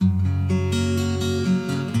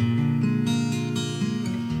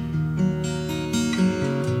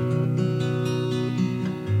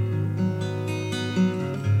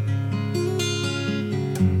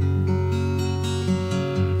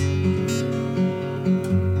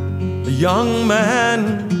young man,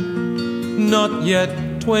 not yet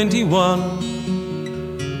 21.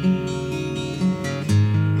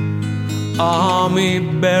 Army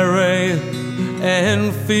beret,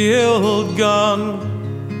 Enfield gun.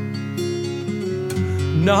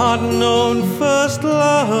 Not known first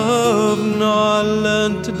love, nor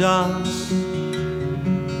learned to dance.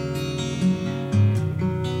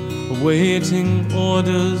 Awaiting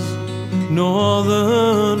orders,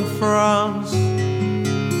 northern France.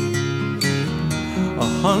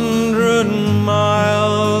 100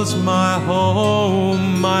 miles, my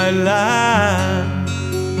home, my land.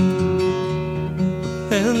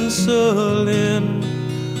 Pencil in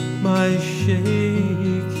my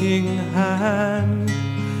shaking hand.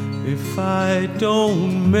 If I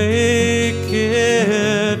don't make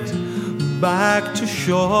it back to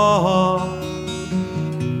shore,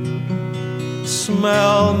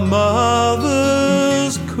 smell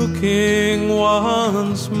mother's cooking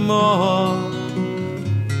once more.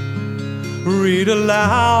 Read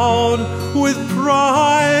aloud with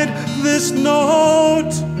pride this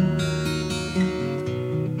note.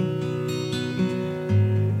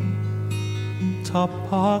 Top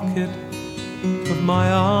pocket of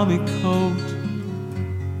my army coat.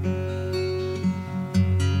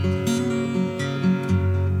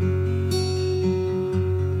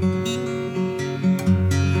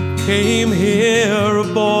 Came here a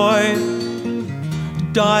boy,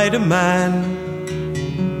 died a man.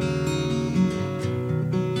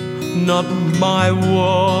 Not my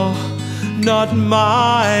war, not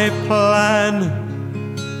my plan.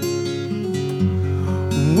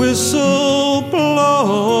 Whistle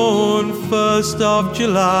blown 1st of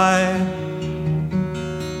July.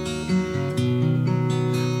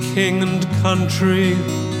 King and country,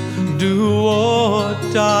 do or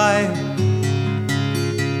die.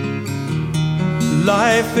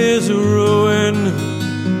 Life is ruin,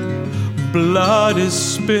 blood is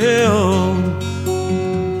spilled.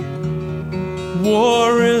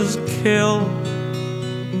 War is kill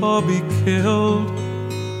or be killed.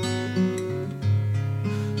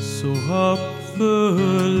 So up the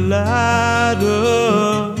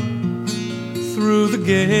ladder, through the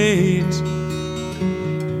gate,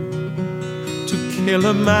 to kill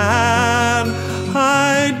a man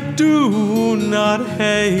I do not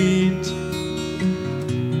hate.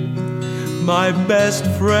 My best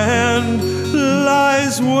friend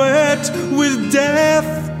lies wet with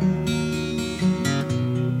death.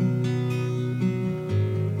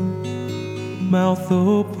 Mouth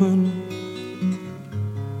open,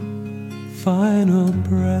 final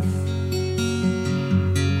breath.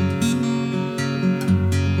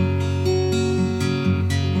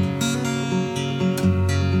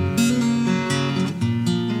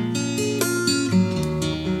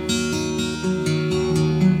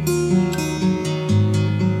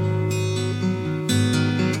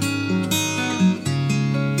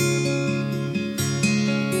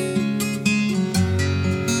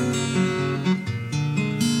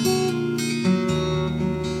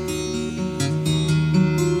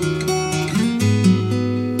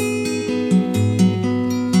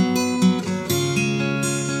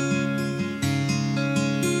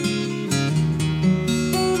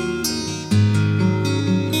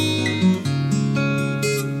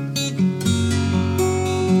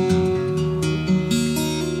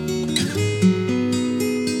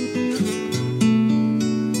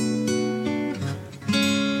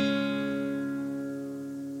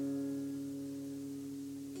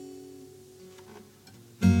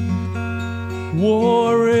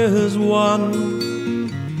 War is won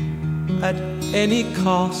at any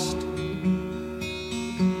cost.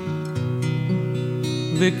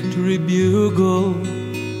 Victory bugle,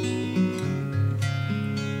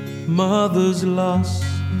 mother's lost.